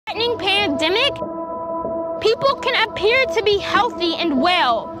life-threatening pandemic, people can appear to be healthy and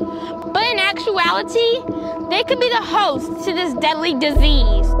well, but in actuality, they could be the host to this deadly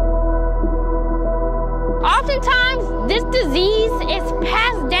disease. Oftentimes, this disease is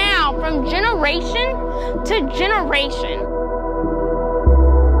passed down from generation to generation.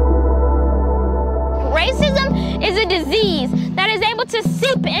 Racism is a disease that is able to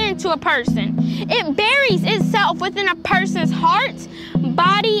seep into a person. It buries itself within a person's heart,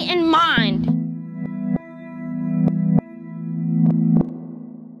 body, and mind.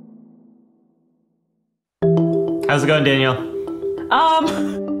 How's it going, Danielle?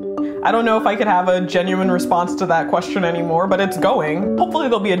 I don't know if I could have a genuine response to that question anymore, but it's going. Hopefully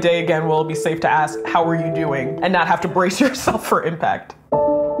there'll be a day again where it'll be safe to ask, how are you doing? And not have to brace yourself for impact.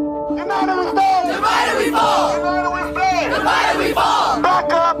 United we stand! Divided we fall! United we stand! Divided we fall!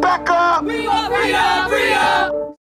 Back up! Back up! We want freedom!